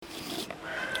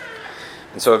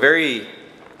And so a very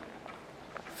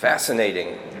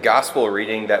fascinating gospel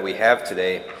reading that we have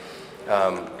today.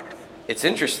 It's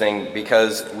interesting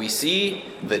because we see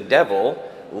the devil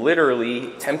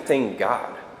literally tempting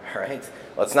God, right?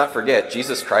 Let's not forget,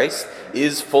 Jesus Christ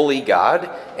is fully God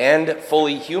and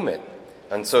fully human.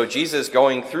 And so Jesus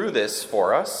going through this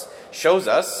for us shows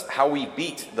us how we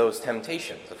beat those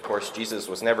temptations. Of course, Jesus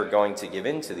was never going to give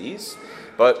in to these,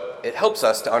 but it helps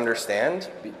us to understand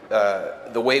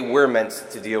the way we're meant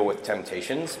to deal with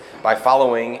temptations by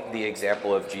following the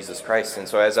example of Jesus Christ. And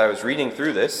so as I was reading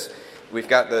through this, we've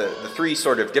got the three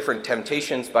sort of different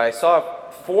temptations, but I saw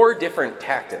four different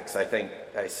tactics I think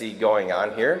I see going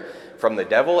on here from the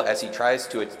devil as he tries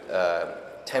to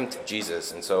tempt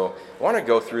Jesus. And so I want to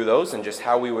go through those and just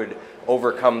how we would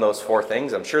overcome those four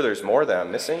things. I'm sure there's more that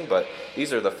I'm missing, but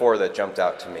these are the four that jumped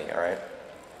out to me, all right?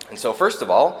 And so first of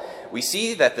all, we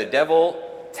see that the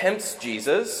devil tempts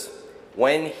Jesus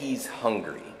when he's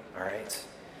hungry, all right?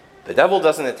 The devil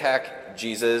doesn't attack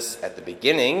Jesus at the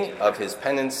beginning of his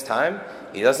penance time.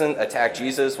 He doesn't attack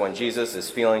Jesus when Jesus is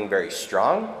feeling very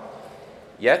strong.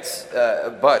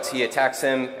 But he attacks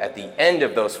him at the end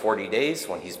of those 40 days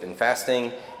when he's been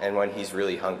fasting and when he's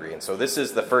really hungry. And so this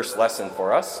is the first lesson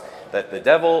for us, that the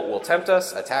devil will tempt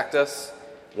us, attack us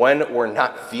when we're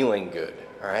not feeling good,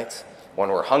 all right? When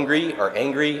we're hungry or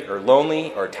angry or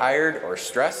lonely or tired or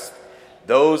stressed,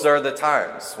 those are the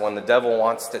times when the devil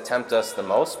wants to tempt us the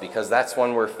most, because that's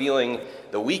when we're feeling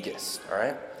the weakest, all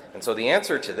right? And so the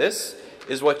answer to this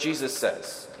is what Jesus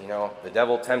says. You know, the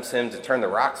devil tempts him to turn the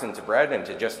rocks into bread and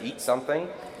to just eat something.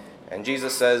 And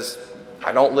Jesus says,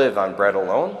 I don't live on bread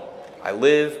alone. I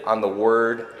live on the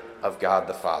word of God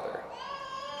the Father.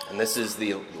 And this is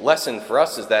the lesson for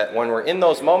us, is that when we're in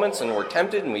those moments and we're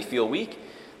tempted and we feel weak,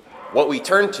 what we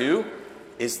turn to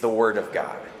is the word of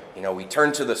God. You know, we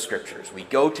turn to the scriptures. We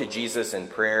go to Jesus in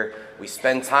prayer. We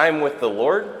spend time with the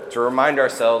Lord to remind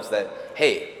ourselves that,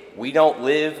 hey, we don't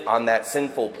live on that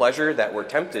sinful pleasure that we're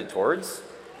tempted towards.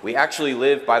 We actually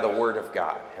live by the word of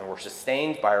God, and we're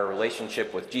sustained by our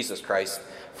relationship with Jesus Christ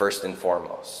first and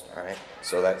foremost. All right.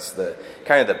 So that's the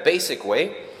kind of the basic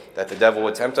way that the devil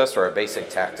would tempt us, or a basic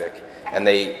tactic, and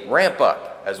they ramp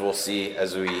up, as we'll see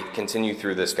as we continue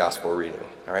through this gospel reading.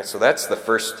 All right. So that's the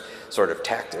first sort of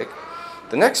tactic.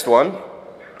 The next one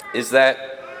is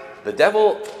that the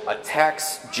devil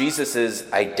attacks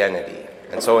Jesus's identity.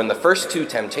 And so in the first two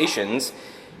temptations,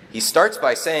 he starts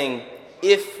by saying,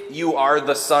 if you are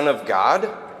the Son of God,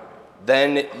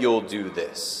 then you'll do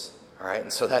this. All right,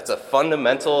 and so that's a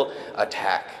fundamental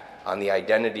attack on the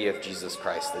identity of Jesus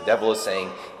Christ. The devil is saying,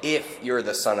 if you're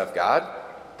the Son of God,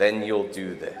 then you'll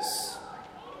do this.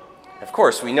 Of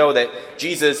course, we know that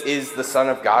Jesus is the Son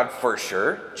of God for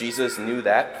sure. Jesus knew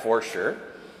that for sure.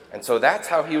 And so that's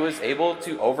how he was able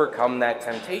to overcome that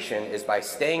temptation, is by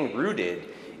staying rooted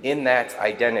in that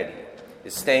identity,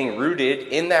 is staying rooted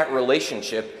in that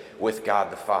relationship with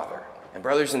God the Father. And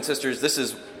brothers and sisters, this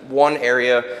is one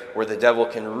area where the devil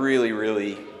can really,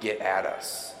 really get at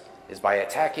us, is by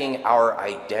attacking our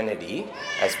identity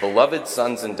as beloved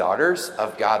sons and daughters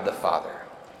of God the Father.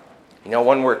 You know,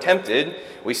 when we're tempted,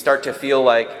 we start to feel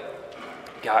like,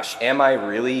 gosh, am I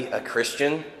really a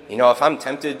Christian? You know, if I'm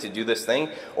tempted to do this thing,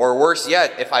 or worse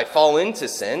yet, if I fall into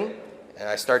sin, and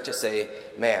I start to say,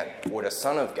 man, would a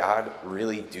son of God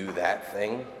really do that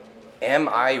thing? Am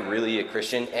I really a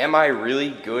Christian? Am I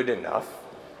really good enough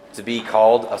to be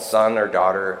called a son or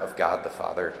daughter of God the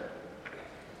Father?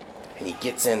 And he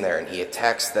gets in there and he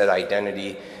attacks that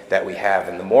identity that we have.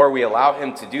 And the more we allow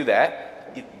him to do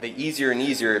that, the easier and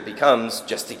easier it becomes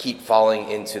just to keep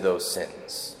falling into those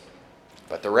sins.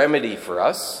 But the remedy for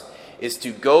us is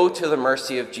to go to the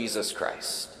mercy of Jesus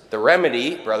Christ. The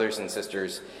remedy, brothers and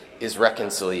sisters, is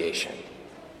reconciliation.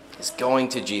 It's going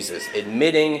to Jesus,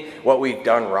 admitting what we've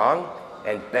done wrong,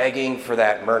 and begging for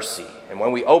that mercy. And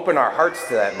when we open our hearts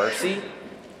to that mercy,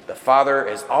 the Father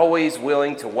is always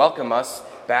willing to welcome us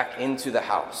back into the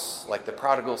house, like the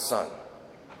prodigal son.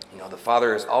 You know, the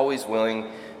Father is always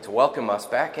willing to welcome us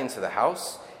back into the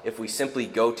house if we simply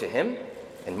go to him.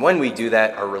 And when we do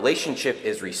that, our relationship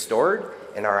is restored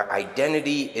and our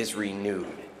identity is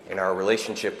renewed in our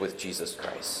relationship with Jesus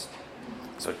Christ.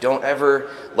 So don't ever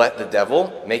let the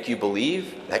devil make you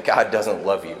believe that God doesn't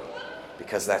love you,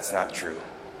 because that's not true.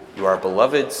 You are a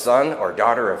beloved son or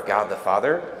daughter of God the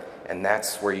Father, and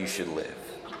that's where you should live.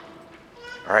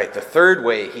 All right, the third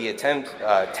way he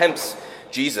tempts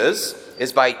Jesus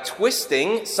is by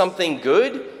twisting something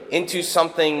good into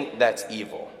something that's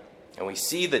evil. And we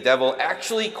see the devil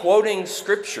actually quoting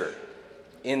Scripture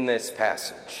in this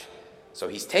passage. So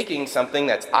he's taking something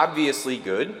that's obviously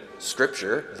good,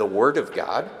 Scripture, the Word of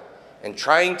God, and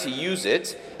trying to use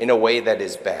it in a way that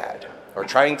is bad, or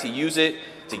trying to use it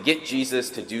to get Jesus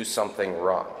to do something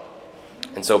wrong.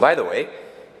 And so, by the way,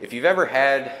 if you've ever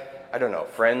had,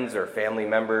 friends or family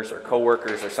members or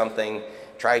coworkers or something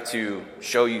try to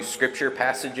show you scripture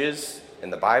passages in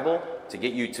the Bible to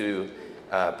get you to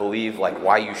believe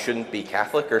why you shouldn't be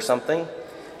Catholic or something,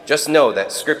 just know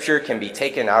that scripture can be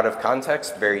taken out of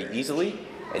context very easily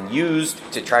and used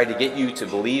to try to get you to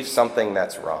believe something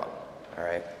that's wrong. All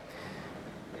right?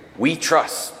 We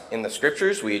trust in the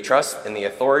scriptures. We trust in the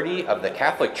authority of the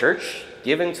Catholic Church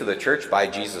given to the church by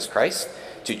Jesus Christ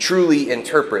to truly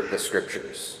interpret the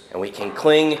scriptures. And we can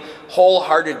cling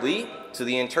wholeheartedly to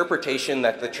the interpretation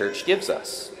that the church gives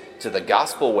us, to the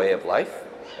gospel way of life,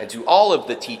 and to all of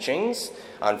the teachings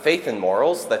on faith and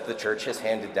morals that the church has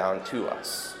handed down to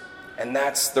us. And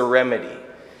that's the remedy,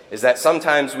 is that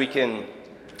sometimes we can,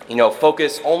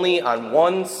 focus only on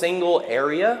one single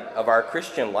area of our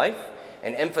Christian life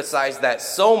and emphasize that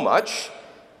so much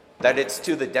that it's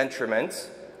to the detriment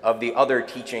of the other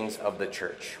teachings of the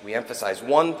church. We emphasize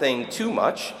one thing too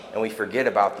much and we forget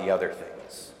about the other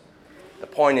things. The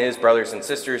point is, brothers and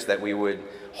sisters, that we would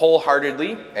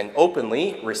wholeheartedly and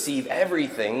openly receive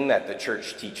everything that the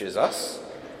church teaches us,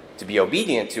 to be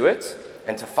obedient to it,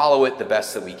 and to follow it the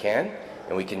best that we can.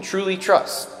 And we can truly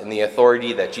trust in the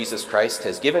authority that Jesus Christ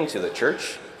has given to the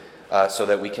church so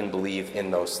that we can believe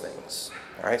in those things.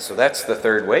 All right, so that's the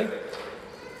third way.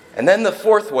 And then the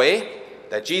fourth way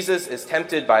that Jesus is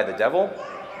tempted by the devil,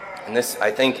 and this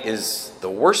I think is the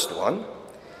worst one,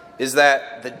 is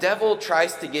that the devil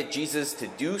tries to get Jesus to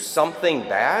do something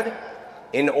bad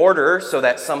in order so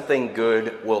that something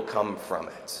good will come from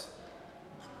it.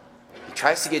 He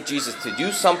tries to get Jesus to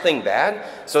do something bad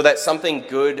so that something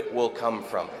good will come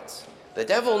from it. The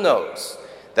devil knows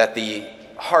that the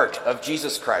heart of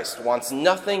Jesus Christ wants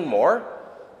nothing more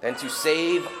than to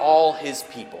save all his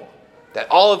people, that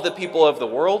all of the people of the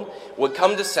world would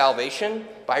come to salvation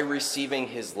by receiving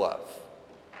his love.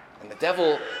 And the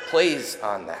devil plays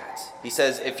on that. He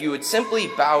says, if you would simply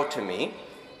bow to me,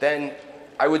 then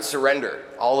I would surrender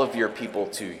all of your people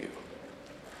to you.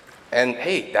 And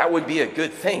hey, that would be a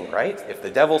good thing, right? If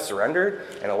the devil surrendered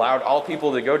and allowed all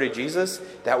people to go to Jesus,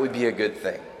 that would be a good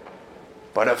thing.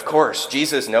 But of course,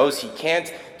 Jesus knows he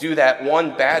can't do that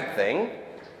one bad thing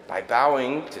by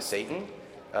bowing to Satan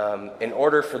in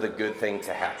order for the good thing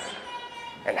to happen.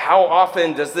 And how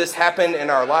often does this happen in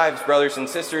our lives, brothers and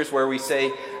sisters, where we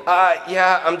say,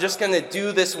 I'm just going to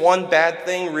do this one bad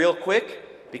thing real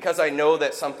quick because I know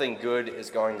that something good is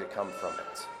going to come from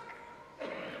it.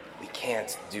 We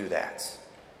can't do that.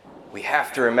 We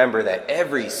have to remember that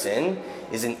every sin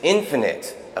is an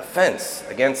infinite offense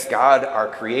against God, our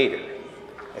Creator.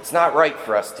 It's not right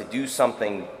for us to do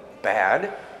something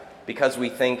bad because we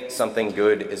think something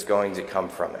good is going to come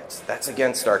from it. That's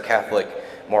against our Catholic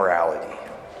morality.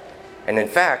 And in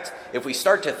fact, if we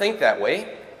start to think that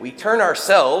way, we turn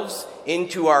ourselves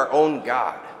into our own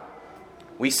God.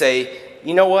 We say,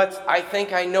 you know what? I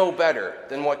think I know better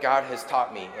than what God has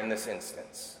taught me in this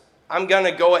instance. I'm going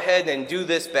to go ahead and do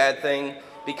this bad thing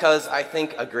because I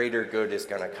think a greater good is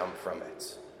going to come from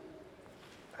it.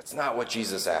 That's not what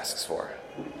Jesus asks for.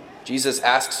 Jesus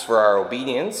asks for our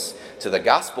obedience to the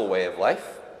gospel way of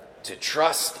life, to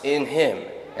trust in him,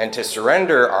 and to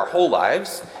surrender our whole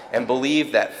lives and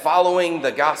believe that following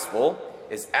the gospel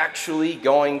is actually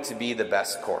going to be the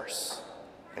best course.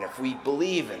 And if we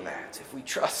believe in that, if we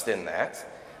trust in that,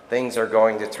 things are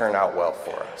going to turn out well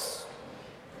for us.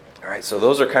 All right, so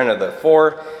those are kind of the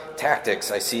four tactics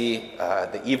I see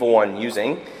the evil one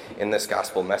using in this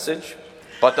gospel message.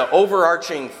 But the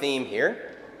overarching theme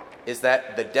here is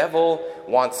that the devil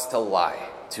wants to lie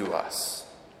to us.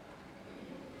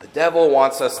 The devil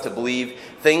wants us to believe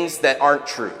things that aren't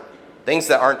true. Things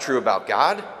that aren't true about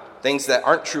God, things that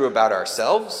aren't true about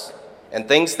ourselves, and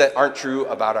things that aren't true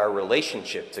about our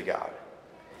relationship to God.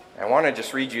 I want to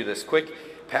just read you this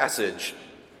quick passage.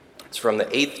 It's from the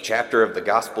 8th chapter of the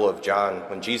Gospel of John,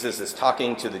 when Jesus is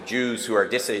talking to the Jews who are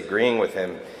disagreeing with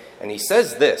him. And he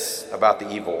says this about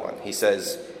the evil one. He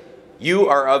says, "You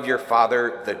are of your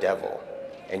father, the devil,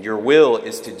 and your will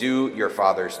is to do your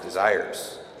father's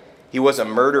desires. He was a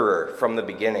murderer from the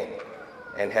beginning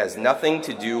and has nothing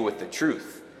to do with the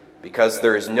truth, because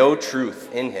there is no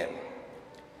truth in him.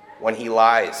 When he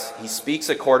lies, he speaks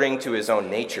according to his own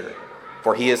nature,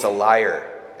 for he is a liar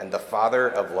and the father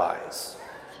of lies."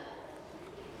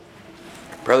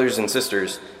 Brothers and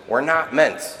sisters, we're not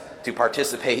meant to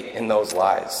participate in those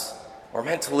lies. We're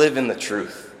meant to live in the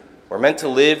truth. We're meant to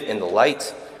live in the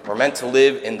light. We're meant to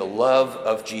live in the love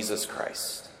of Jesus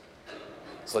Christ.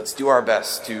 So let's do our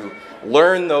best to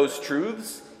learn those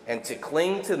truths and to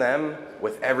cling to them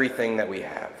with everything that we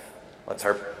have. Let's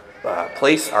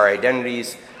place our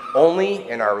identities only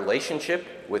in our relationship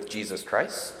with Jesus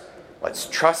Christ. Let's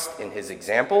trust in his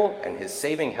example and his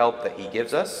saving help that he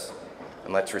gives us.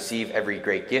 And let's receive every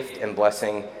great gift and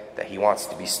blessing that he wants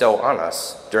to bestow on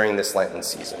us during this Lenten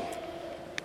season.